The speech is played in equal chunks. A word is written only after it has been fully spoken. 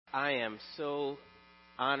I am so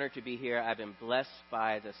honored to be here. I've been blessed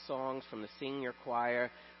by the songs from the senior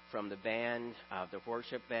choir, from the band, the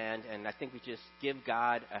worship band, and I think we just give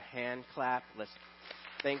God a hand clap. Let's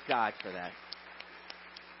thank God for that.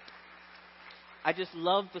 I just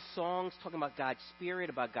love the songs talking about God's Spirit,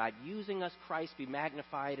 about God using us, Christ be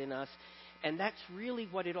magnified in us. And that's really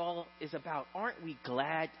what it all is about. Aren't we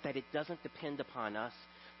glad that it doesn't depend upon us,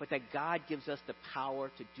 but that God gives us the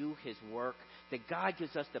power to do His work, that God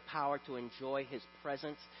gives us the power to enjoy His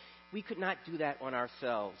presence? We could not do that on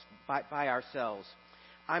ourselves, by ourselves.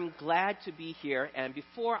 I'm glad to be here, and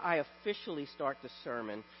before I officially start the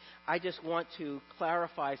sermon, I just want to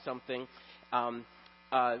clarify something.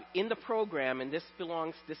 In the program, and this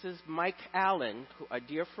is Mike Allen, a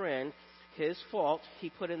dear friend, his fault. He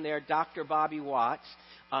put in there Dr. Bobby Watts.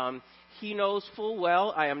 He knows full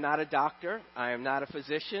well I am not a doctor. I am not a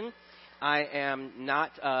physician. I am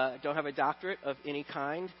not, don't have a doctorate of any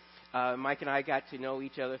kind. Mike and I got to know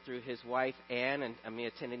each other through his wife, Ann, and me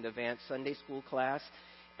attending the Vance Sunday School class.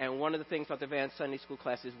 And one of the things about the Vance Sunday School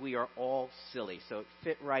class is we are all silly, so it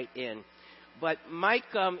fit right in. But Mike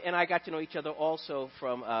and I got to know each other also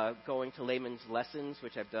from going to layman's lessons,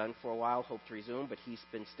 which I've done for a while, hope to resume, but he's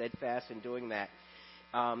been steadfast in doing that.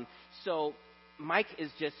 So Mike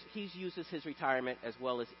he uses his retirement as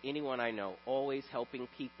well as anyone I know, always helping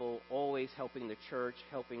people, always helping the church,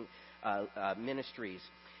 helping ministries.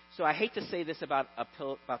 So I hate to say this about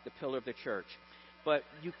the pillar of the church, but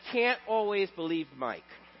you can't always believe Mike.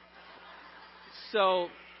 So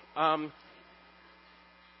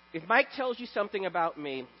if Mike tells you something about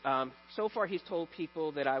me, so far he's told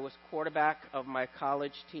people that I was quarterback of my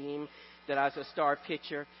college team, that I was a star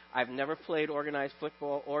pitcher. I've never played organized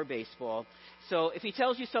football or baseball. So if he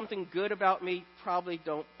tells you something good about me, probably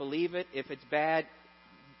don't believe it. If it's bad,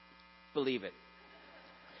 believe it.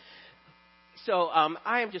 So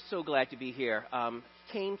I am just so glad to be here.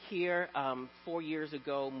 Came here 4 years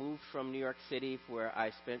ago, moved from New York City, where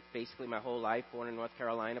I spent basically my whole life, born in North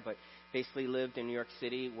Carolina, but basically lived in New York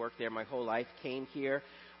City, worked there my whole life, came here,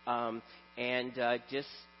 and just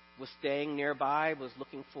was staying nearby, was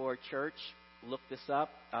looking for a church, looked this up.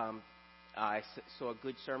 I saw a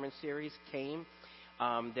good sermon series, came.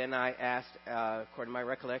 Then I asked, according to my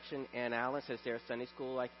recollection, Ann Allen, says there a Sunday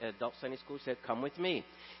school, like adult Sunday school? She said, come with me.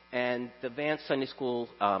 And the Vance Sunday School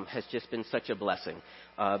has just been such a blessing.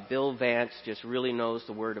 Bill Vance just really knows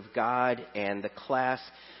the Word of God, and the class,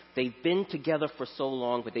 they've been together for so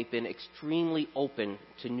long, but they've been extremely open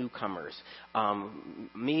to newcomers.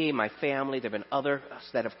 Me, my family, there have been others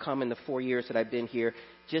that have come in the 4 years that I've been here,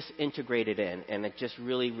 just integrated in, and I'm just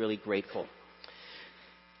really, really grateful.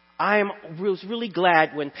 I was really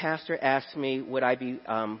glad when Pastor asked me would I be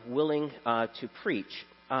willing to preach.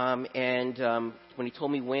 When he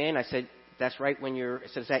told me when, I said, that's right when I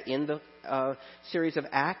said, is that in the series of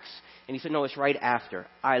Acts? And he said, no, it's right after.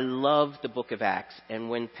 I love the book of Acts. And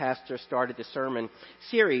when Pastor started the sermon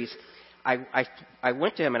series, I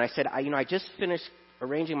went to him and I said, I just finished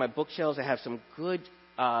arranging my bookshelves. I have some good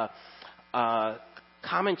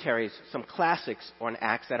commentaries, some classics on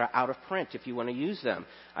Acts that are out of print if you want to use them.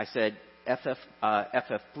 I said,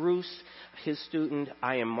 F.F. Bruce, his student,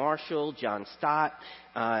 I.M. Marshall, John Stott,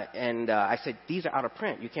 and I said, these are out of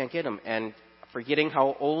print. You can't get them. And forgetting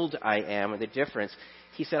how old I am and the difference,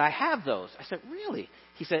 he said, I have those. I said, really?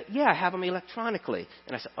 He said, yeah, I have them electronically.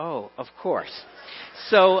 And I said, oh, of course.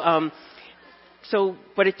 So,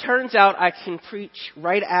 but it turns out I can preach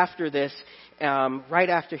right after this, right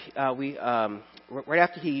after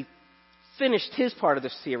he finished his part of the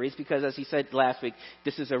series, because as he said last week,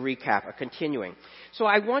 this is a recap, a continuing. So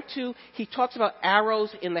he talks about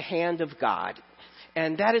arrows in the hand of God.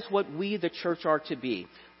 And that is what we, the church, are to be.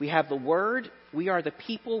 We have the Word. We are the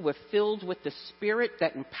people. We're filled with the Spirit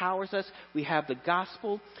that empowers us. We have the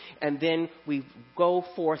gospel. And then we go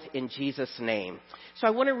forth in Jesus' name. So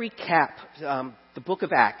I want to recap the book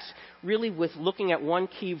of Acts, really with looking at one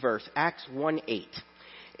key verse, Acts 1:8.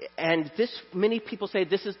 And many people say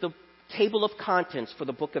this is the table of contents for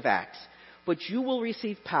the book of Acts. But you will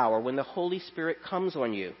receive power when the Holy Spirit comes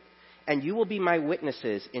on you. And you will be my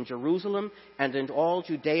witnesses in Jerusalem and in all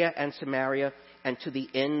Judea and Samaria and to the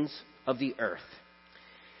ends of the earth.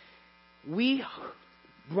 We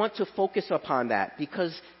want to focus upon that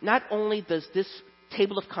because not only does this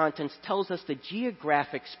table of contents tells us the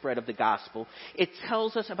geographic spread of the gospel, it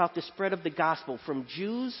tells us about the spread of the gospel from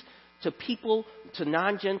Jews to people, to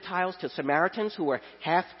non-Gentiles, to Samaritans who were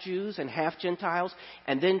half Jews and half Gentiles,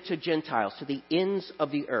 and then to Gentiles, to the ends of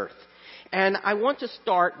the earth. And I want to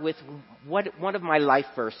start with one of my life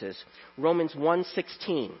verses, Romans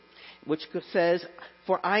 1:16. which says,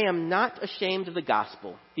 "For I am not ashamed of the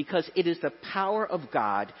gospel, because it is the power of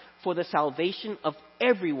God for the salvation of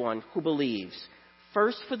everyone who believes,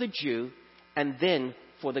 first for the Jew and then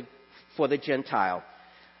for the Gentile."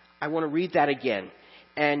 I want to read that again.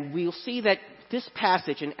 And we'll see that this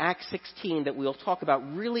passage in Acts 16 that we'll talk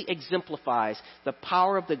about really exemplifies the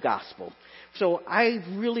power of the gospel. So I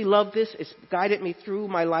really love this. It's guided me through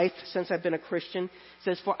my life since I've been a Christian. It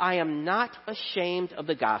says, "For I am not ashamed of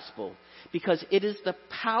the gospel, because it is the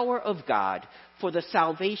power of God for the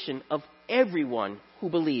salvation of everyone who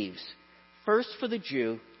believes, first for the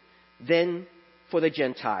Jew, then for the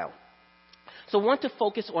Gentile." So I want to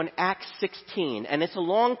focus on Acts 16, and it's a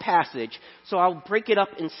long passage, so I'll break it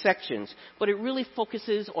up in sections, but it really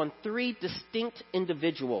focuses on three distinct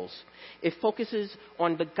individuals. It focuses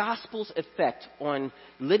on the gospel's effect on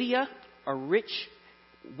Lydia, a rich,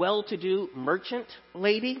 well-to-do merchant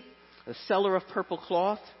lady, a seller of purple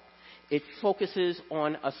cloth. It focuses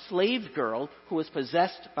on a slave girl who was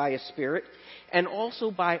possessed by a spirit, and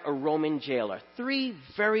also by a Roman jailer. Three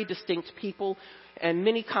very distinct people. And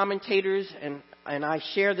many commentators and I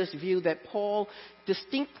share this view that Paul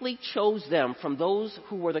distinctly chose them from those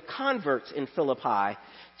who were the converts in Philippi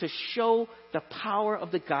to show the power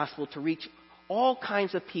of the gospel to reach all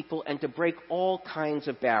kinds of people and to break all kinds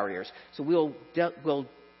of barriers. So we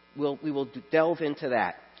will delve into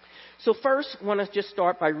that. So first, I want to just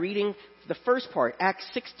start by reading the first part, Acts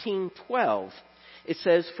 16:12. It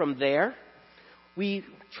says, "From there, we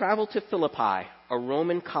traveled to Philippi, a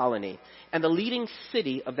Roman colony, and the leading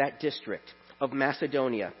city of that district of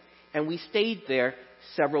Macedonia, and we stayed there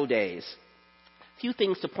several days." A few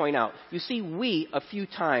things to point out. You see "we" a few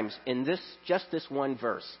times in just this one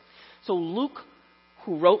verse. So Luke,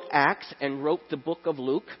 who wrote Acts and wrote the book of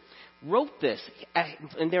Luke, wrote this,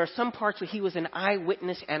 and there are some parts where he was an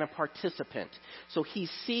eyewitness and a participant. So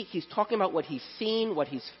he's talking about what he's seen, what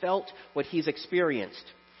he's felt, what he's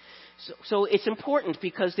experienced. So it's important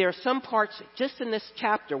because there are some parts just in this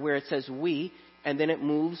chapter where it says "we," and then it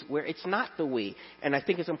moves where it's not the "we." And I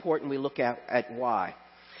think it's important we look at why.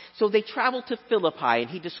 So they traveled to Philippi, and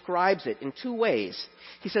he describes it in two ways.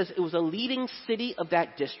 He says it was a leading city of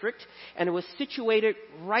that district, and it was situated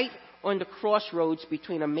right on the crossroads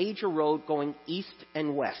between a major road going east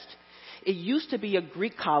and west. It used to be a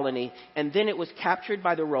Greek colony, and then it was captured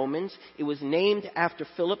by the Romans. It was named after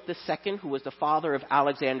Philip II, who was the father of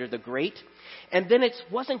Alexander the Great. And then it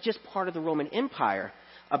wasn't just part of the Roman Empire.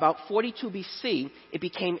 About 42 BC, it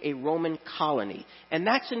became a Roman colony. And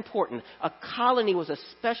that's important. A colony was a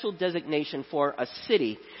special designation for a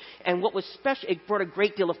city. And what was special, it brought a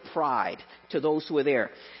great deal of pride to those who were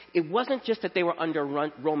there. It wasn't just that they were under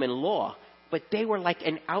Roman law, but they were like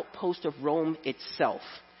an outpost of Rome itself.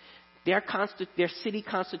 Their city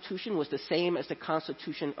constitution was the same as the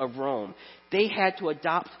Constitution of Rome. They had to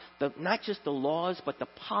adopt not just the laws, but the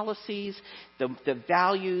policies, the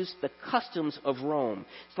values, the customs of Rome.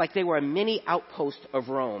 It's like they were a mini outpost of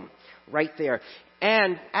Rome right there.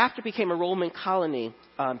 And after it became a Roman colony,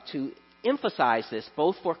 to emphasize this,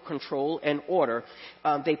 both for control and order,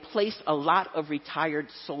 they placed a lot of retired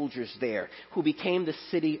soldiers there who became the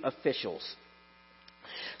city officials.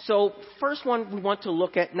 So first one we want to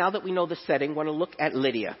look at, now that we know the setting, want to look at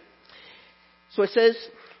Lydia. So it says,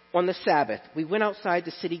 "On the Sabbath, we went outside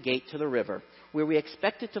the city gate to the river, where we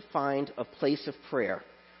expected to find a place of prayer.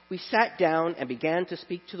 We sat down and began to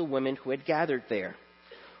speak to the women who had gathered there.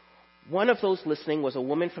 One of those listening was a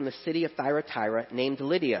woman from the city of Thyatira named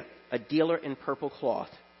Lydia, a dealer in purple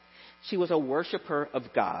cloth. She was a worshiper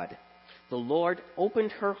of God. The Lord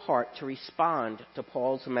opened her heart to respond to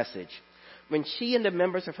Paul's message. When she and the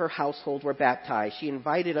members of her household were baptized, she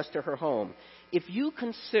invited us to her home. 'If you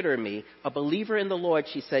consider me a believer in the Lord,'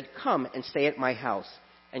 she said, 'come and stay at my house.'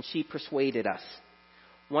 And she persuaded us."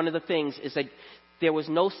 One of the things is that there was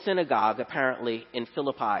no synagogue, apparently, in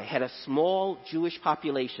Philippi. It had a small Jewish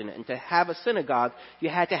population, and to have a synagogue, you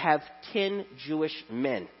had to have 10 Jewish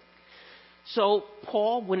men. So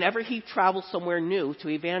Paul, whenever he traveled somewhere new to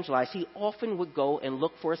evangelize, he often would go and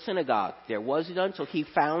look for a synagogue. There was none, so he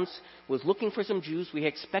was looking for some Jews. We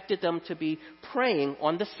expected them to be praying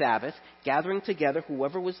on the Sabbath, gathering together,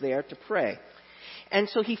 whoever was there, to pray. And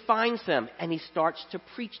so he finds them, and he starts to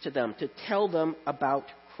preach to them, to tell them about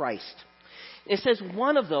Christ. It says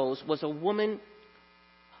one of those was a woman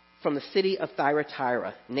from the city of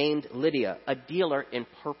Thyatira named Lydia, a dealer in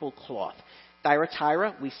purple cloth.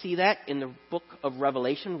 Thyatira, we see that in the book of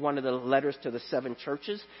Revelation. One of the letters to the 7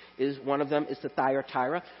 churches is one of them is the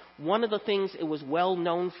Thyatira. One of the things it was well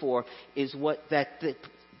known for is that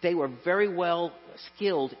they were very well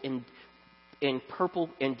skilled in in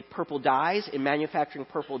purple dyes, in manufacturing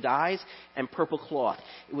purple dyes and purple cloth.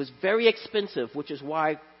 It was very expensive, which is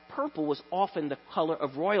why purple was often the color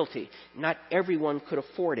of royalty. Not everyone could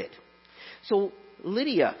afford it. So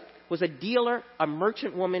Lydia was a dealer, a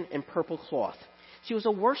merchant woman in purple cloth. She was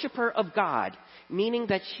a worshiper of God, meaning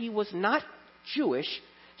that she was not Jewish.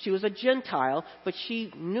 She was a Gentile, but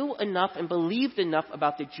she knew enough and believed enough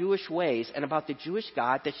about the Jewish ways and about the Jewish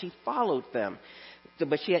God that she followed them.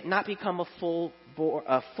 But she had not become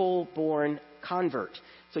a full-born convert.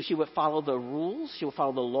 So she would follow the rules, she would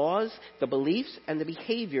follow the laws, the beliefs, and the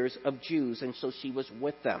behaviors of Jews, and so she was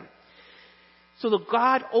with them. So the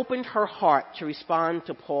God opened her heart to respond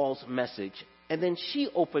to Paul's message, and then she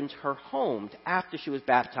opened her home after she was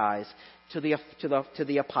baptized to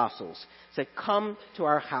the apostles. Said, "Come to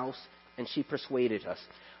our house," and she persuaded us.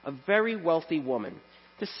 A very wealthy woman.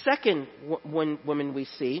 The second woman we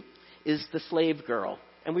see is the slave girl.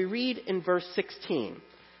 And we read in verse 16,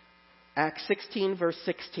 Acts 16, verse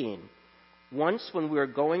 16. "Once when we were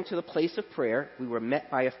going to the place of prayer, we were met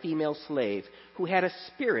by a female slave who had a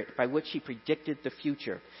spirit by which she predicted the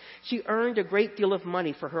future. She earned a great deal of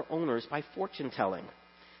money for her owners by fortune-telling.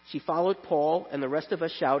 She followed Paul and the rest of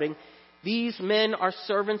us shouting, 'These men are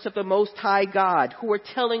servants of the Most High God who are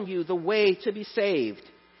telling you the way to be saved.'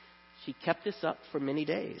 She kept this up for many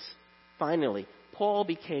days. Finally, Paul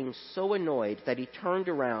became so annoyed that he turned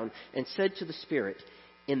around and said to the spirit,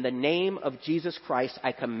 'In the name of Jesus Christ,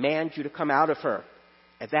 I command you to come out of her.'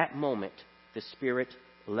 At that moment, the spirit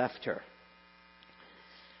left her."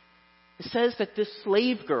 It says that this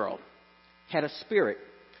slave girl had a spirit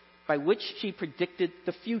by which she predicted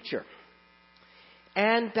the future.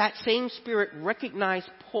 And that same spirit recognized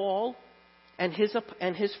Paul and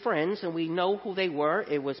his friends, and we know who they were.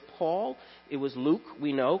 It was Paul, it was Luke,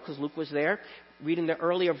 we know, because Luke was there. Reading the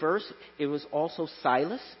earlier verse, it was also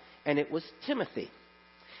Silas, and it was Timothy.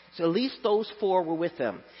 So at least those four were with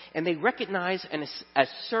them. And they recognized as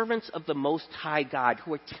servants of the Most High God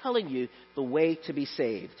who are telling you the way to be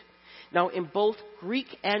saved. Now, in both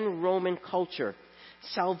Greek and Roman culture,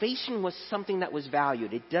 salvation was something that was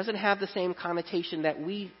valued. It doesn't have the same connotation that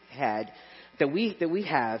we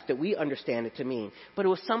understand it to mean. But it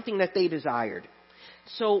was something that they desired.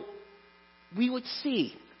 So we would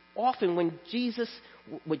see often when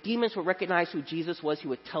demons would recognize who Jesus was, he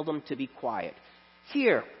would tell them to be quiet.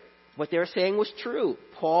 Here, what they're saying was true.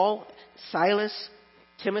 Paul, Silas,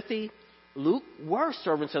 Timothy, Luke were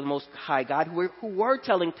servants of the Most High God who were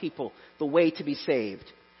telling people the way to be saved.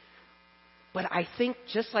 But I think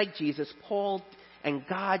just like Jesus, Paul and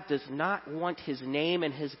God does not want his name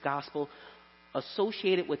and his gospel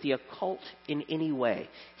associated with the occult in any way.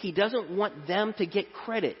 He doesn't want them to get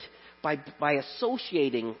credit by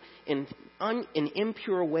associating in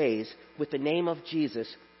impure ways with the name of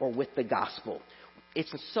Jesus or with the gospel.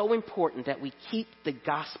 It's so important that we keep the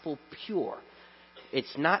gospel pure.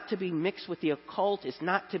 It's not to be mixed with the occult. It's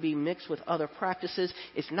not to be mixed with other practices.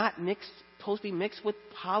 It's not supposed to be mixed with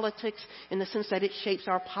politics in the sense that it shapes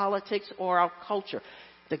our politics or our culture.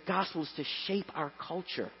 The gospel is to shape our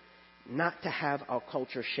culture, not to have our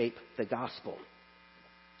culture shape the gospel.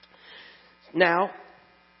 Now,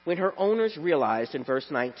 when her owners realized in verse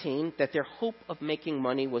 19 that their hope of making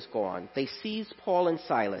money was gone, they seized Paul and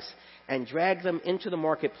Silas and dragged them into the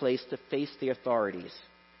marketplace to face the authorities.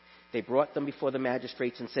 They brought them before the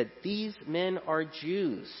magistrates and said, "These men are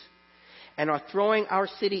Jews and are throwing our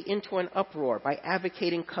city into an uproar by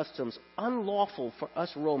advocating customs unlawful for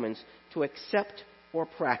us Romans to accept or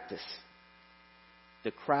practice."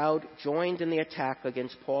 The crowd joined in the attack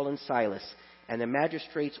against Paul and Silas, and the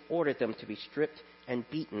magistrates ordered them to be stripped and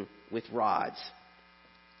beaten with rods.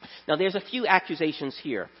 Now, there's a few accusations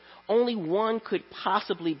here. Only one could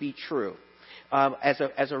possibly be true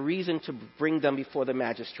as a reason to bring them before the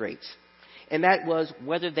magistrates. And that was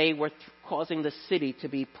whether they were causing the city to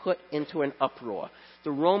be put into an uproar.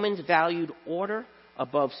 The Romans valued order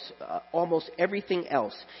above almost everything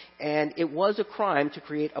else, and it was a crime to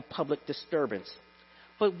create a public disturbance.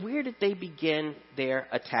 But where did they begin their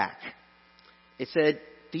attack? It said,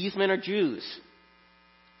 "These men are Jews,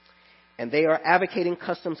 and they are advocating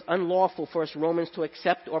customs unlawful for us Romans to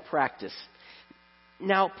accept or practice."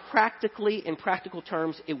 Now, in practical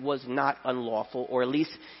terms, it was not unlawful, or at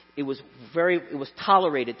least it was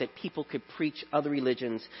tolerated that people could preach other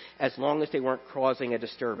religions as long as they weren't causing a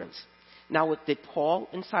disturbance. Now, did Paul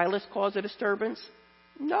and Silas cause a disturbance?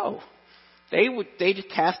 No. They just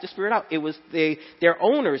cast the spirit out. It was their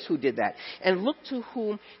owners who did that. And look to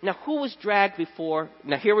who was dragged before.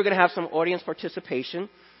 Now, here we're going to have some audience participation.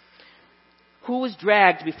 Who was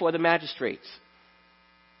dragged before the magistrates?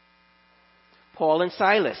 Paul and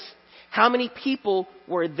Silas. How many people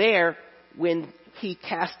were there when he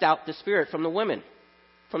cast out the spirit from the woman?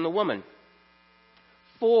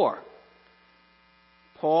 4.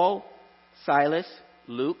 Paul, Silas,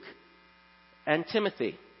 Luke, and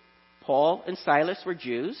Timothy. Paul and Silas were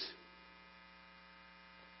Jews.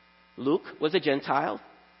 Luke was a Gentile.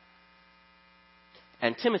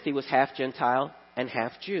 And Timothy was half Gentile and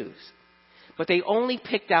half Jews. But they only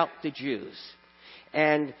picked out the Jews.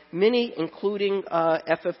 And many, including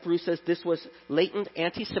F.F. Bruce, says this was latent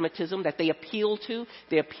anti-Semitism that they appealed to.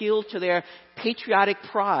 They appealed to their patriotic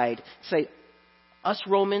pride, say, us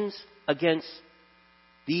Romans against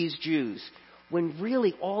these Jews. When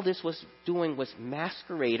really all this was doing was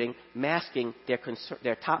masking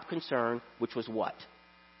their top concern, which was what?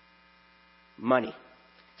 Money.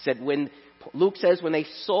 Luke says when they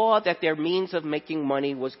saw that their means of making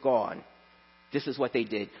money was gone, this is what they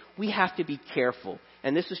did. We have to be careful.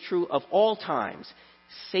 And this is true of all times.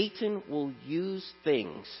 Satan will use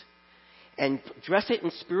things and dress it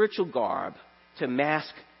in spiritual garb to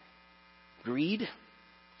mask greed,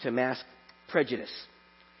 to mask prejudice.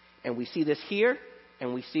 And we see this here,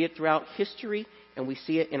 and we see it throughout history, and we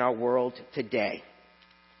see it in our world today.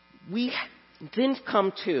 We then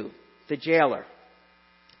come to the jailer.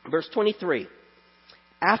 Verse 23.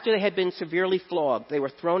 After they had been severely flogged, they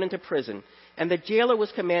were thrown into prison, and the jailer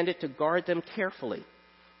was commanded to guard them carefully.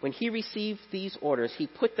 When he received these orders, he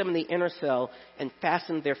put them in the inner cell and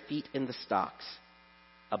fastened their feet in the stocks.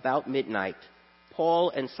 About midnight,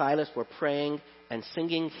 Paul and Silas were praying and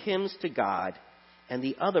singing hymns to God, and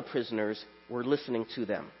the other prisoners were listening to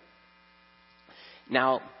them.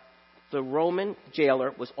 Now, the Roman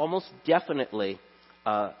jailer was almost definitely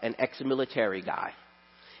an ex-military guy.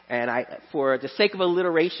 And for the sake of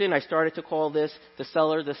alliteration, I started to call this the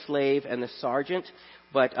seller, the slave, and the sergeant.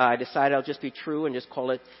 But I decided I'll just be true and just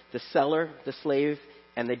call it the seller, the slave,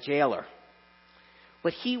 and the jailer.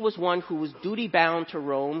 But he was one who was duty-bound to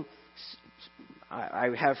Rome. I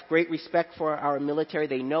have great respect for our military.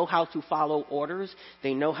 They know how to follow orders.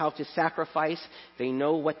 They know how to sacrifice. They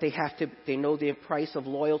know what they have to. They know the price of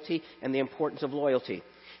loyalty and the importance of loyalty.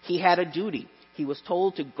 He had a duty. He was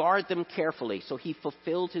told to guard them carefully, so he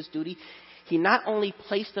fulfilled his duty. He not only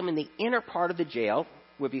placed them in the inner part of the jail,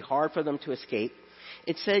 where it would be hard for them to escape,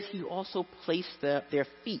 it says he also placed their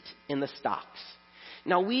feet in the stocks.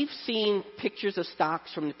 Now, we've seen pictures of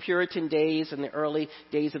stocks from the Puritan days and the early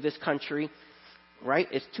days of this country, right?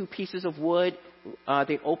 It's 2 pieces of wood.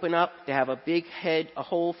 They open up. They have a big a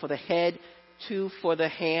hole for the head, 2 for the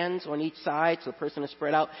hands on each side, so the person is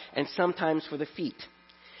spread out, and sometimes for the feet.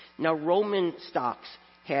 Now, Roman stocks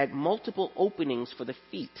had multiple openings for the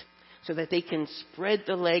feet so that they can spread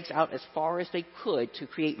the legs out as far as they could to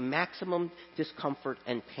create maximum discomfort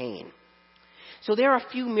and pain. So there are a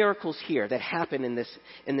few miracles here that happen in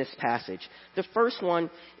this passage. The first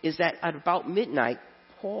one is that at about midnight,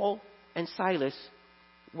 Paul and Silas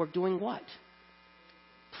were doing what?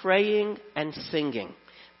 Praying and singing.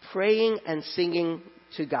 Praying and singing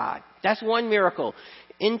to God. That's one miracle.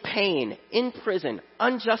 In pain, in prison,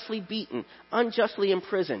 unjustly beaten, unjustly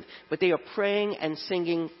imprisoned. But they are praying and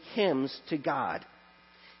singing hymns to God.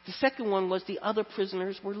 The second one was the other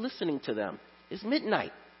prisoners were listening to them. It's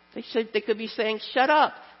midnight. They could be saying, shut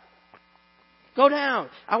up. Go down.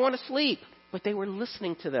 I want to sleep. But they were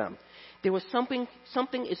listening to them. There was something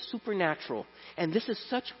is supernatural. And this is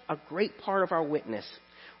such a great part of our witness.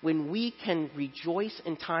 When we can rejoice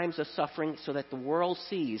in times of suffering so that the world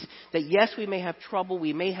sees that, yes, we may have trouble,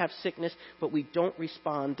 we may have sickness, but we don't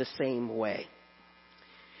respond the same way.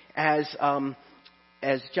 As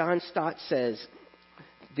John Stott says,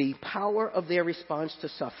 the power of their response to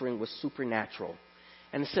suffering was supernatural.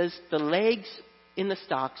 And it says, the legs in the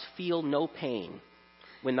stocks feel no pain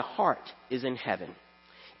when the heart is in heaven.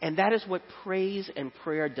 And that is what praise and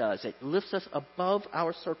prayer does. It lifts us above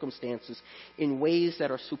our circumstances in ways that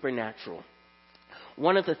are supernatural.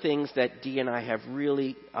 One of the things that Dee and I have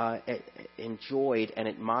really enjoyed and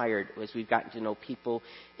admired as we've gotten to know people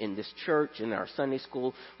in this church, in our Sunday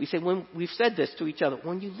school, we've said this to each other,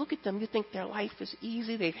 when you look at them, you think their life is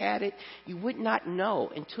easy, they've had it. You would not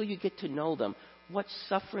know until you get to know them what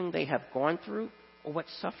suffering they have gone through or what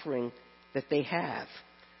suffering that they have.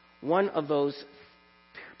 One of those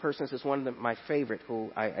persons is one of my favorite, who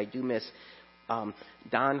I do miss,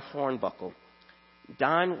 Don Hornbuckle.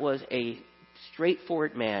 Don was a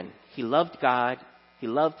straightforward man. He loved God, he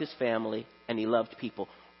loved his family, and he loved people.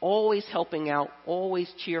 Always helping out,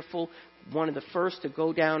 always cheerful. One of the first to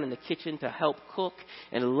go down in the kitchen to help cook,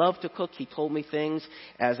 and loved to cook. He told me things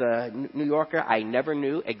as a New Yorker I never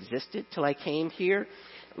knew existed till I came here,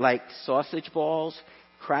 like sausage balls,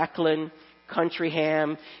 crackling, country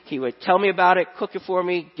ham. He would tell me about it, cook it for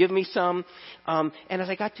me, give me some. And as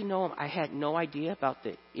I got to know him, I had no idea about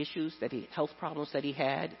the issues health problems that he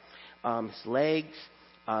had, his legs,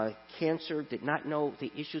 cancer, did not know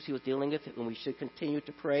the issues he was dealing with, and we should continue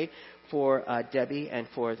to pray for Debbie and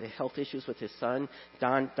for the health issues with his son,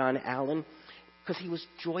 Don Allen, because he was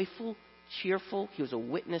joyful, cheerful. He was a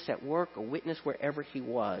witness at work, a witness wherever he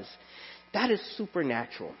was. That is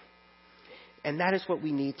supernatural, and that is what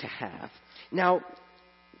we need to have. Now,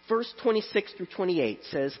 verse 26 through 28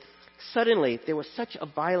 says, "Suddenly there was such a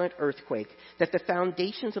violent earthquake that the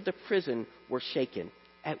foundations of the prison were shaken.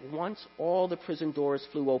 At once all the prison doors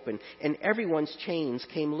flew open, and everyone's chains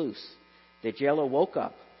came loose. The jailer woke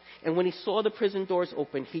up, and when he saw the prison doors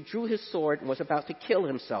open, he drew his sword and was about to kill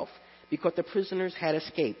himself because the prisoners had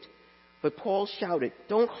escaped. But Paul shouted,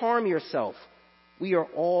 'Don't harm yourself. We are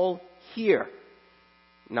all here.'"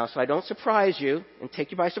 Now, so I don't surprise you and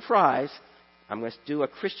take you by surprise, I'm going to do a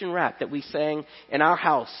Christian rap that we sang in our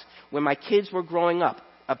house when my kids were growing up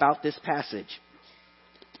about this passage.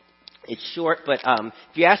 It's short, but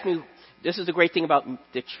if you ask me, this is the great thing about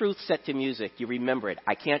the truth set to music. You remember it.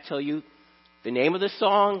 I can't tell you the name of the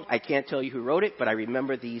song. I can't tell you who wrote it, but I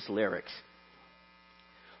remember these lyrics.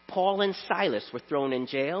 Paul and Silas were thrown in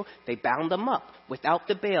jail. They bound them up without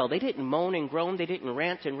the bail. They didn't moan and groan. They didn't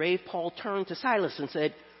rant and rave. Paul turned to Silas and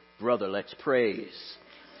said, "Brother, let's praise."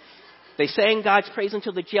 They sang God's praise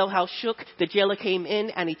until the jailhouse shook. The jailer came in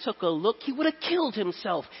and he took a look. He would have killed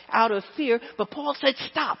himself out of fear, but Paul said,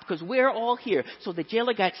 "Stop, because we're all here." So the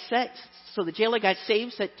jailer got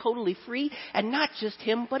saved, set totally free, and not just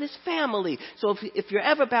him, but his family. So if you're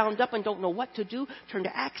ever bound up and don't know what to do, turn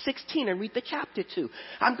to Acts 16 and read the chapter 2.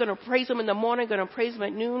 I'm going to praise him in the morning, going to praise him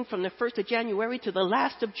at noon from the 1st of January to the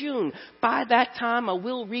last of June. By that time, I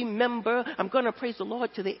will remember. I'm going to praise the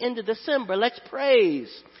Lord to the end of December. Let's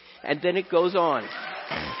praise. And then it goes on.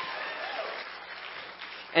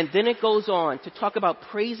 And then it goes on to talk about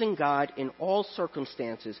praising God in all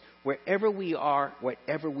circumstances, wherever we are,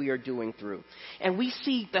 whatever we are doing through. And we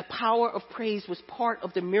see the power of praise was part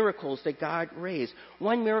of the miracles that God raised.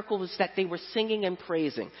 One miracle was that they were singing and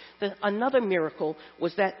praising. Another miracle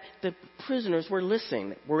was that the prisoners were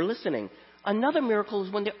listening. Another miracle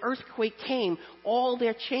is when the earthquake came, all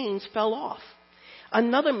their chains fell off.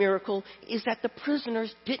 Another miracle is that the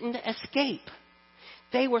prisoners didn't escape.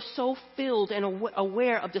 They were so filled and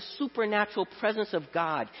aware of the supernatural presence of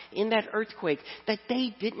God in that earthquake that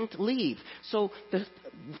they didn't leave. So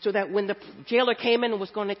that when the jailer came in and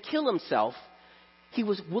was going to kill himself, he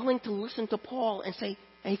was willing to listen to Paul and say,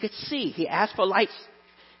 and he could see. He asked for lights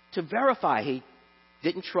to verify. He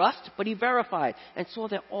didn't trust, but he verified and saw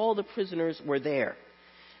that all the prisoners were there.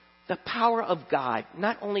 The power of God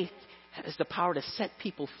not only has the power to set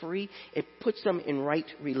people free, it puts them in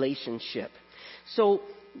right relationship. So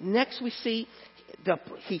next we see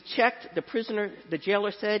he checked the prisoner. The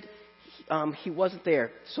jailer said he wasn't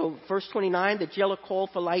there. So verse 29, the jailer called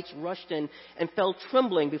for lights, rushed in, and fell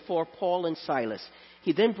trembling before Paul and Silas.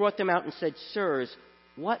 He then brought them out and said, "Sirs,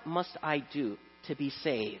 what must I do to be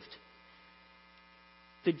saved?"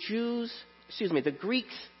 The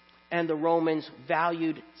Greeks and the Romans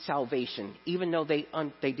valued salvation, even though they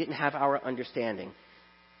didn't have our understanding.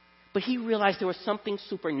 But he realized there was something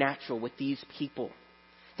supernatural with these people,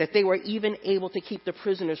 that they were even able to keep the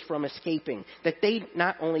prisoners from escaping, that they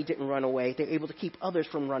not only didn't run away, they were able to keep others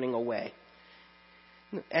from running away.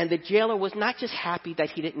 And the jailer was not just happy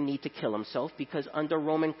that he didn't need to kill himself, because under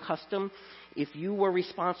Roman custom, if you were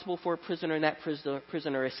responsible for a prisoner and that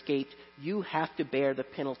prisoner escaped, you have to bear the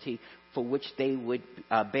penalty for which they would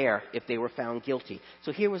bear if they were found guilty.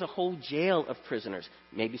 So here was a whole jail of prisoners,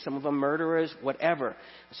 maybe some of them murderers, whatever.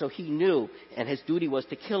 So he knew, and his duty was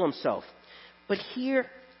to kill himself. But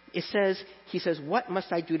here he says, "What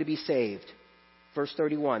must I do to be saved?" Verse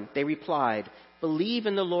 31, they replied, "Believe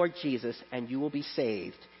in the Lord Jesus, and you will be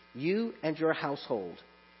saved, you and your household."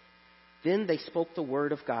 Then they spoke the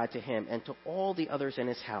word of God to him and to all the others in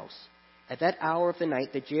his house. At that hour of the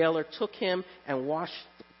night, the jailer took them and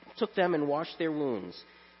washed their wounds.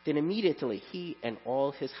 Then immediately he and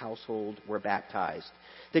all his household were baptized.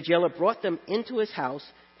 The jailer brought them into his house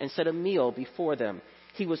and set a meal before them.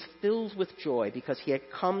 He was filled with joy because he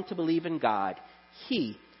had come to believe in God,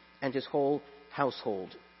 he and his whole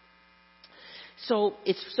household. So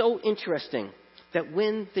it's so interesting that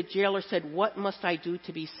when the jailer said, "What must I do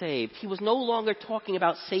to be saved?" he was no longer talking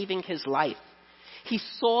about saving his life. He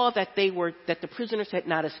saw that the prisoners had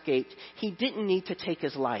not escaped. He didn't need to take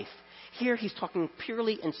his life. Here he's talking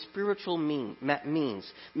purely in spiritual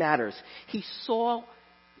matters. He saw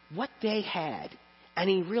what they had, And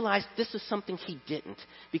he realized this is something he didn't,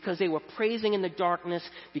 because they were praising in the darkness,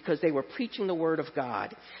 because they were preaching the word of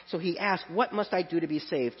God. So he asked, what must I do to be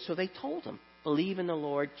saved? So they told him, believe in the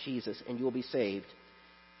Lord Jesus and you will be saved.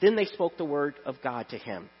 Then they spoke the word of God to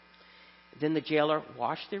him. Then the jailer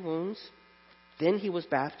washed their wounds. Then he was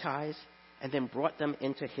baptized and then brought them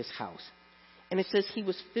into his house. And it says he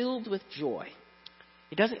was filled with joy.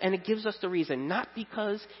 And it gives us the reason, not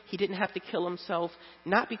because he didn't have to kill himself,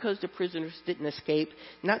 not because the prisoners didn't escape,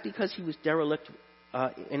 not because he was derelict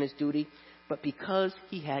in his duty, but because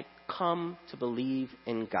he had come to believe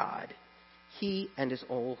in God. He and his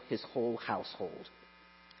whole household.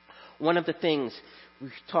 One of the things we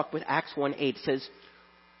talk with Acts 1:8 says,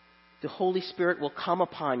 the Holy Spirit will come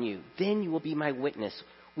upon you. Then you will be my witness.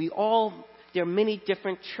 There are many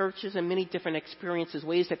different churches and many different experiences,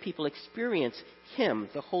 ways that people experience Him,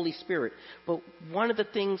 the Holy Spirit. But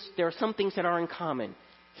there are some things that are in common.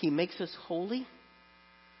 He makes us holy.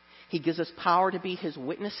 He gives us power to be His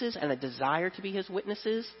witnesses and a desire to be His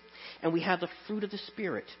witnesses. And we have the fruit of the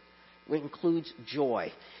Spirit, which includes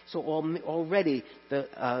joy. So already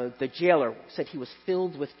the jailer said he was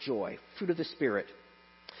filled with joy, fruit of the Spirit.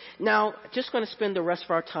 Now, just going to spend the rest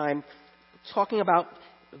of our time talking about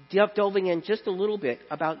delving in just a little bit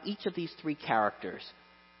about each of these three characters.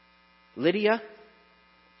 Lydia,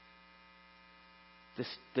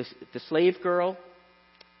 the slave girl,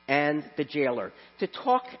 and the jailer. To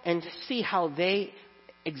talk and see how they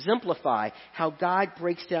exemplify how God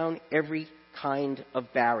breaks down every kind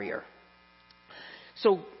of barrier.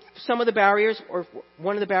 So some of the barriers, or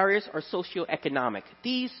one of the barriers, are socioeconomic.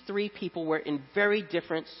 These three people were in very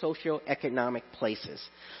different socioeconomic places.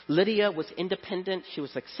 Lydia was independent. She was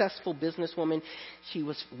a successful businesswoman. She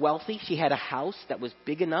was wealthy. She had a house that was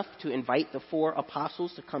big enough to invite the 4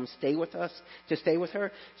 apostles to come stay with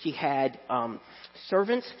her. She had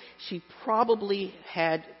servants. She probably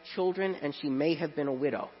had children, and she may have been a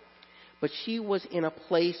widow. But she was in a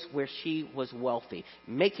place where she was wealthy,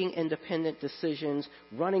 making independent decisions,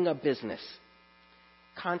 running a business.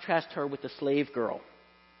 Contrast her with the slave girl.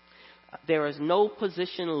 There is no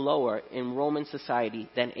position lower in Roman society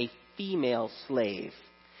than a female slave.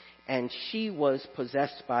 And she was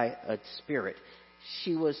possessed by a spirit.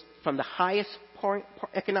 She was from the highest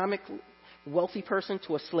economic wealthy person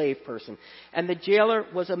to a slave person. And the jailer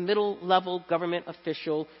was a middle-level government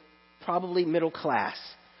official, probably middle class.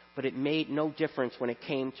 But it made no difference when it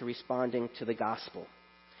came to responding to the gospel.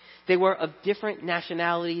 They were of different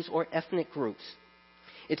nationalities or ethnic groups.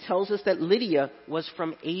 It tells us that Lydia was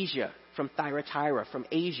from Asia, from Thyatira, from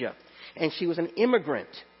Asia. And she was an immigrant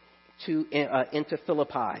into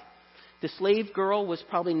Philippi. The slave girl was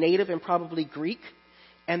probably native and probably Greek.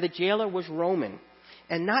 And the jailer was Roman.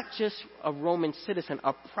 And not just a Roman citizen,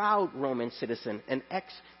 a proud Roman citizen, an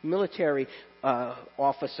ex-military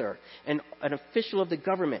officer, an official of the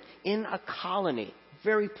government in a colony,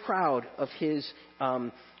 very proud of his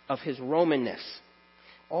Romanness.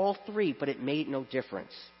 All three, but it made no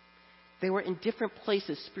difference. They were in different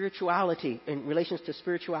places, in relations to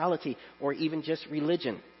spirituality, or even just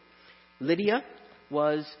religion. Lydia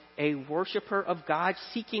was a worshiper of God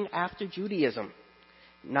seeking after Judaism.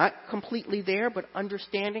 Not completely there, but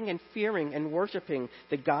understanding and fearing and worshiping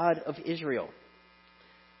the God of Israel.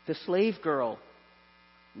 The slave girl,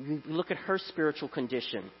 we look at her spiritual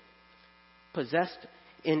condition. Possessed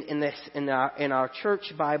in our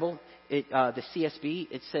church Bible, the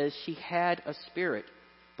CSB, it says she had a spirit.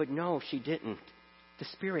 But no, she didn't. The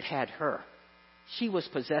Spirit had her. She was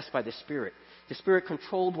possessed by the Spirit. The Spirit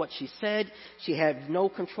controlled what she said. She had no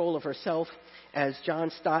control of herself. As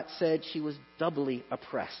John Stott said, she was doubly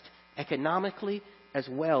oppressed, economically as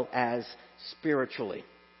well as spiritually.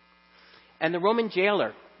 And the Roman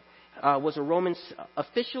jailer was a Roman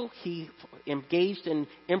official. He engaged in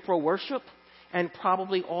emperor worship and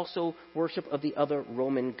probably also worship of the other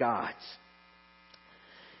Roman gods.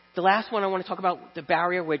 The last one I want to talk about, the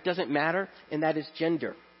barrier where it doesn't matter, and that is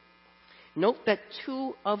gender. Note that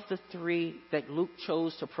 2 of the 3 that Luke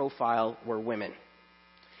chose to profile were women.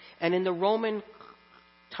 And in the Roman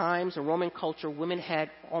times, the Roman culture, women had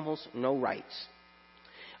almost no rights.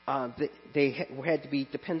 They had to be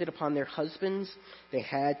dependent upon their husbands.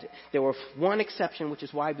 There was one exception, which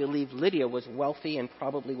is why I believe Lydia was wealthy and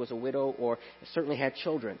probably was a widow or certainly had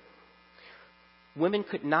children. Women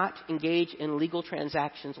could not engage in legal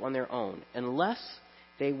transactions on their own unless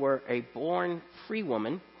they were a born free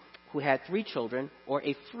woman who had 3 children, or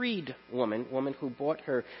a freed woman who bought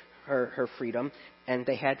her freedom, and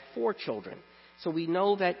they had 4 children. So we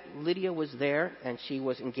know that Lydia was there, and she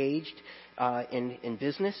was engaged in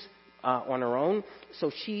business on her own.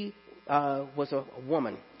 So she was a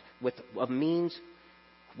woman with a means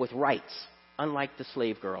with rights, unlike the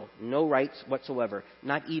slave girl. No rights whatsoever,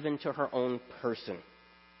 not even to her own person.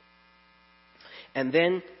 And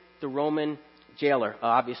then the Roman jailer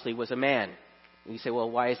obviously was a man. You say, well,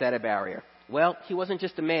 why is that a barrier? Well, he wasn't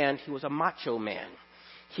just a man, he was a macho man.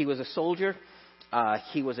 He was a soldier,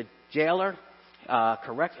 he was a jailer,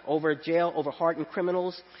 over hardened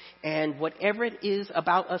criminals, and whatever it is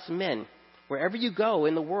about us men, wherever you go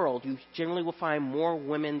in the world, you generally will find more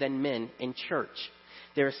women than men in church.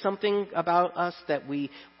 There is something about us that we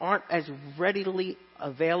aren't as readily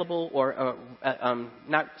available or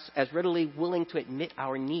not as readily willing to admit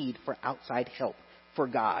our need for outside help for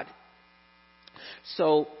God.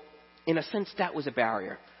 So, in a sense, that was a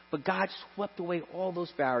barrier. But God swept away all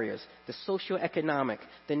those barriers, the socioeconomic,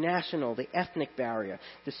 the national, the ethnic barrier,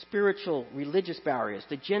 the spiritual, religious barriers,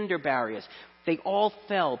 the gender barriers. They all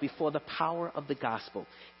fell before the power of the gospel.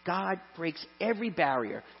 God breaks every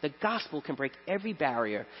barrier. The gospel can break every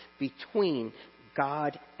barrier between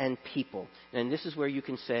God and people. And this is where you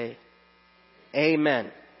can say,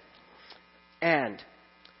 amen. And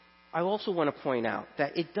I also want to point out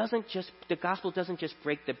that the gospel doesn't just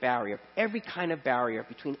break the barrier, every kind of barrier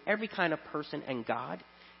between every kind of person and God.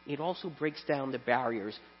 It also breaks down the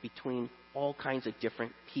barriers between all kinds of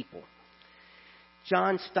different people.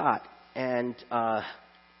 John Stott and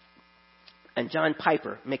John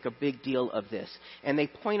Piper make a big deal of this. And they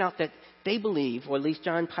point out that they believe, or at least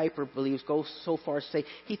John Piper believes, goes so far as to say,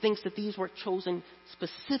 he thinks that these were chosen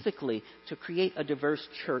specifically to create a diverse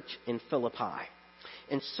church in Philippi.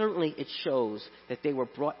 And certainly it shows that they were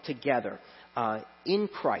brought together in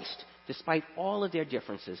Christ, despite all of their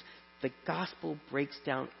differences. The gospel breaks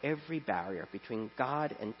down every barrier between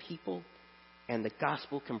God and people, and the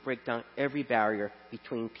gospel can break down every barrier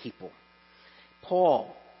between people.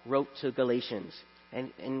 Paul wrote to Galatians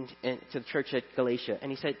and to the church at Galatia,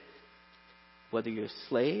 and he said, whether you're a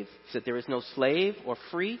slave, he said there is no slave or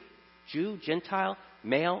free, Jew, Gentile,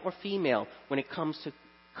 male or female, when it comes to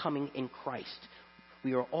coming in Christ.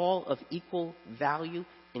 We are all of equal value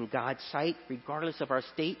in God's sight, regardless of our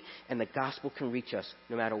state, and the gospel can reach us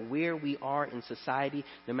no matter where we are in society,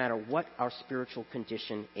 no matter what our spiritual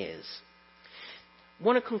condition is. I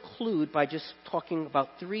want to conclude by just talking about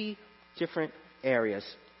 3 different areas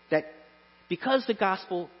that because the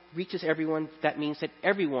gospel reaches everyone, that means that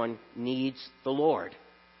everyone needs the Lord.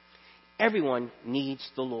 Everyone needs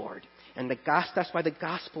the Lord. And that's why the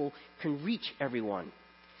gospel can reach everyone.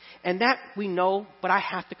 And that we know, but I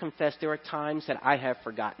have to confess, there are times that I have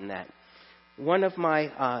forgotten that. One of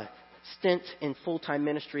my stints in full-time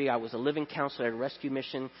ministry, I was a living counselor at a rescue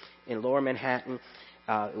mission in Lower Manhattan.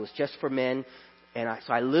 It was just for men. And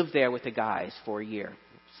so I lived there with the guys for a year.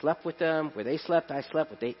 Slept with them. Where they slept, I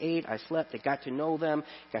slept. What they ate, I slept. I got to know them.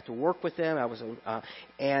 Got to work with them.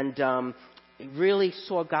 Really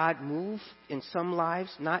saw God move in some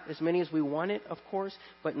lives, not as many as we wanted, of course,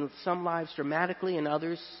 but in some lives dramatically, and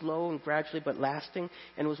others slow and gradually, but lasting.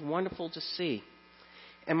 And it was wonderful to see.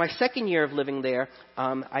 And my second year of living there,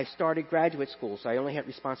 I started graduate school, so I only had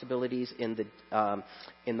responsibilities in the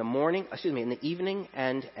evening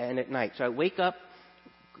and at night. So I wake up,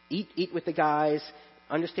 eat with the guys,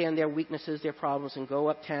 understand their weaknesses, their problems, and go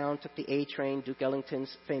uptown. Took the A train. Duke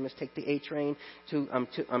Ellington's famous "Take the A train" to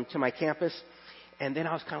my campus. And then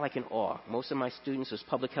I was kind of like in awe. Most of my students was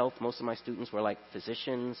public health. Most of my students were like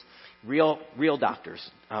physicians, real doctors,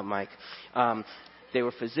 Mike. They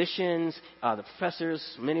were physicians. The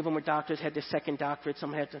professors, many of them were doctors, had their second doctorate.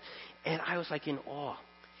 Some had to, and I was like in awe.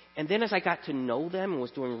 And then as I got to know them and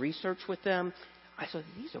was doing research with them, I said,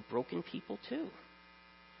 these are broken people too.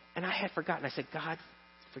 And I had forgotten. I said, God,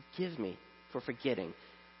 forgive me for forgetting.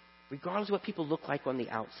 Regardless of what people look like on the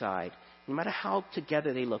outside, no matter how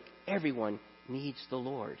together they look, everyone needs the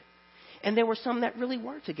Lord. And there were some that really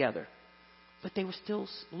were together, but they were still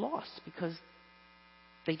lost because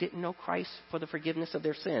they didn't know Christ for the forgiveness of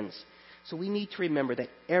their sins. So we need to remember that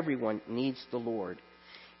everyone needs the Lord.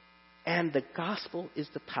 And the gospel is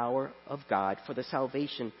the power of God for the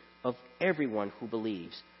salvation of everyone who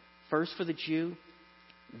believes. First for the Jew,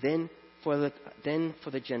 then for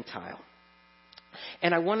the Gentile.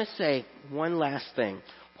 And I want to say one last thing.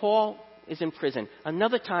 Paul is in prison.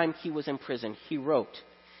 Another time he was in prison, he wrote,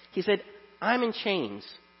 he said, I'm in chains,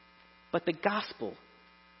 but the gospel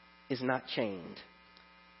is not chained.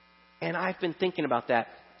 And I've been thinking about that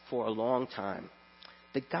for a long time.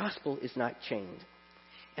 The gospel is not chained.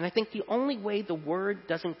 And I think the only way the word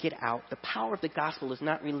doesn't get out, the power of the gospel is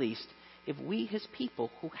not released, if we, his people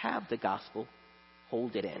who have the gospel,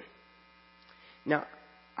 hold it in. Now,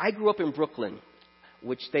 I grew up in Brooklyn,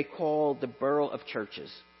 which they call the borough of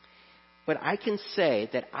churches. But I can say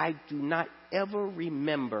that I do not ever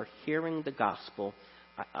remember hearing the gospel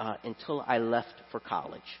until I left for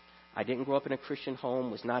college. I didn't grow up in a Christian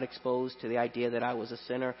home, was not exposed to the idea that I was a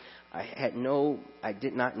sinner. I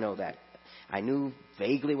did not know that. I knew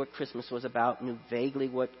vaguely what Christmas was about, knew vaguely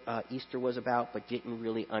what Easter was about, but didn't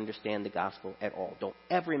really understand the gospel at all. Don't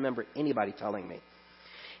ever remember anybody telling me.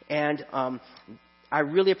 And I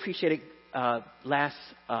really appreciated last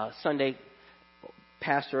Sunday,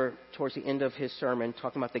 Pastor, towards the end of his sermon,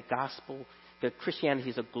 talking about the gospel, that Christianity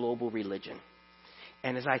is a global religion.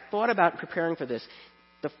 And as I thought about preparing for this,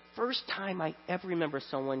 the first time I ever remember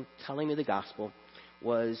someone telling me the gospel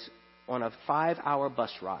was on a 5-hour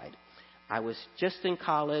bus ride. I was just in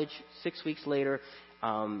college. 6 weeks later,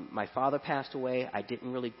 my father passed away. I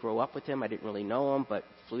didn't really grow up with him. I didn't really know him, but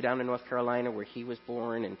flew down to North Carolina where he was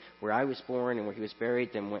born and where I was born and where he was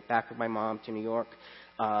buried, then went back with my mom to New York,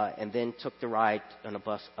 and then took the ride on a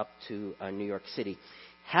bus up to New York City.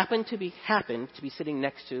 Happened to be sitting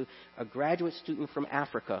next to a graduate student from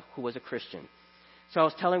Africa who was a Christian. So I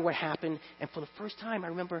was telling her what happened, and for the first time, I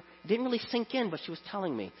remember, it didn't really sink in, but she was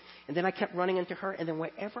telling me. And then I kept running into her, and then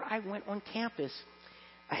wherever I went on campus,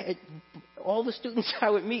 all the students I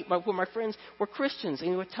would meet, my friends, were Christians, and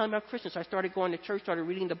they were telling me about Christians. So I started going to church, started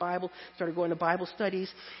reading the Bible, started going to Bible studies,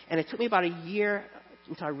 and it took me about a year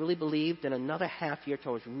until I really believed, and another half year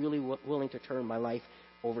until I was really willing to turn my life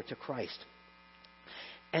over to Christ.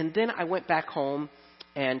 And then I went back home,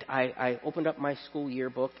 and I opened up my school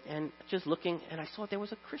yearbook, and just looking, and I saw there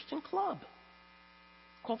was a Christian club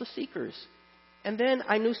called the Seekers. And then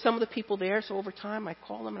I knew some of the people there, so over time I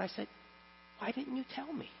called them and I said, why didn't you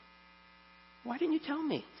tell me? Why didn't you tell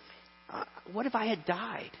me? What if I had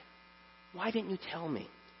died? Why didn't you tell me?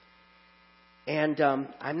 And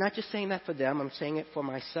I'm not just saying that for them, I'm saying it for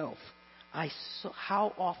myself.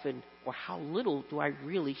 How often or how little do I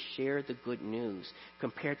really share the good news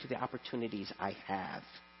compared to the opportunities I have?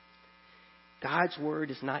 God's word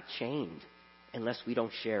is not chained unless we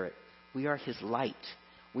don't share it. We are his light.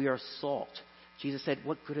 We are salt. Jesus said,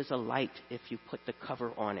 what good is a light if you put the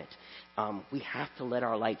cover on it? We have to let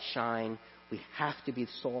our light shine. We have to be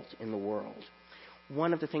salt in the world.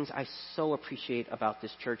 One of the things I so appreciate about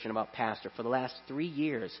this church and about Pastor, for the last 3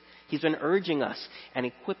 years, he's been urging us and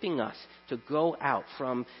equipping us to go out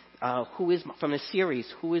from the series,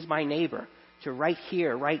 Who is My Neighbor, to right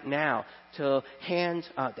here, right now, to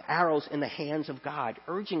the arrows in the hands of God,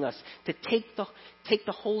 urging us to take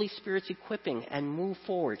the Holy Spirit's equipping and move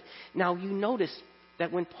forward. Now, you notice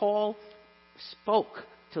that when Paul spoke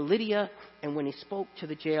to Lydia and when he spoke to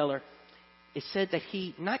the jailer, it said that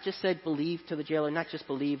he not just said believe to the jailer, not just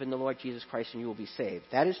believe in the Lord Jesus Christ and you will be saved.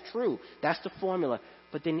 That is true. That's the formula.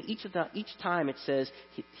 But then each time it says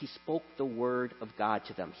he spoke the word of God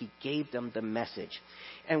to them. He gave them the message.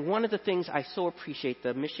 And one of the things I so appreciate,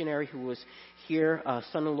 the missionary who was here,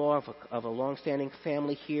 son-in-law of a long-standing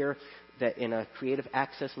family here, that in a creative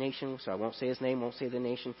access nation, so I won't say his name, won't say the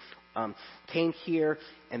nation, came here,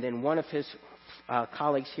 and then one of his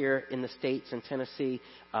colleagues here in the States, in Tennessee,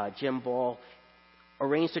 Jim Ball,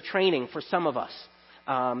 arranged a training for some of us.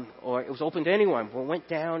 Or it was open to anyone. We went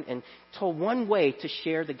down and told one way to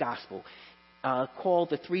share the gospel,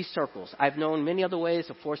 called the 3 circles. I've known many other ways,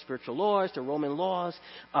 the 4 spiritual laws, the Roman laws,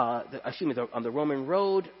 on the Roman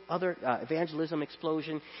road, other evangelism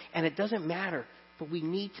explosion, and it doesn't matter. But we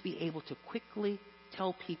need to be able to quickly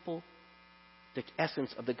tell people the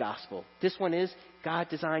essence of the gospel. This one is God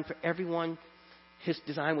designed for everyone. His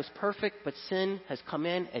design was perfect, but sin has come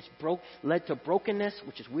in, led to brokenness,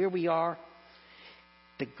 which is where we are.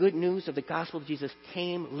 The good news of the gospel of Jesus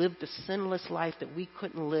came, lived the sinless life that we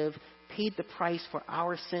couldn't live, paid the price for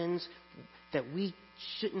our sins that we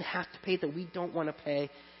shouldn't have to pay, that we don't want to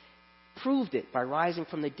pay, proved it by rising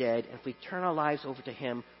from the dead. And if we turn our lives over to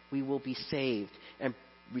him, we will be saved and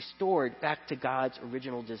restored back to God's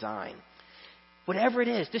original design. Whatever it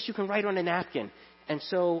is, this you can write on a napkin. And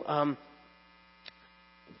so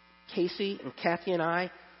Casey and Kathy and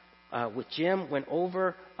I, with Jim, went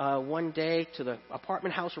over one day to the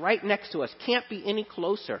apartment house right next to us. Can't be any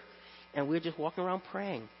closer. And we were just walking around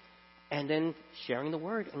praying and then sharing the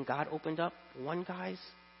word. And God opened up one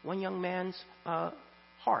young man's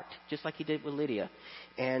heart, just like he did with Lydia.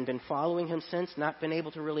 And been following him since, not been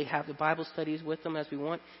able to really have the Bible studies with him as we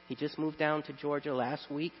want. He just moved down to Georgia last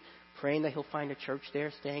week, praying that he'll find a church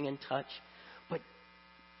there, staying in touch. But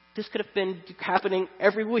this could have been happening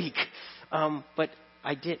every week. But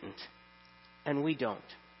I didn't. And we don't.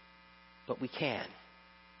 But we can.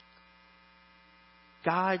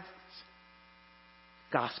 God's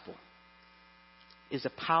gospel is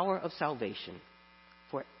a power of salvation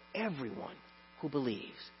for everyone who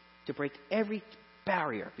believes. to break every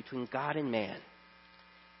barrier between God and man.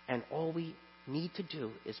 And all we need to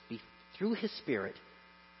do is be, through His Spirit,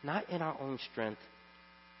 not in our own strength,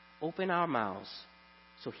 open our mouths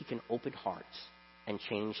so He can open hearts and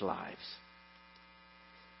change lives.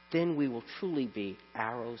 Then we will truly be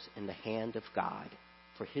arrows in the hand of God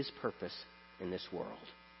for His purpose in this world.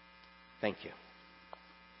 Thank you.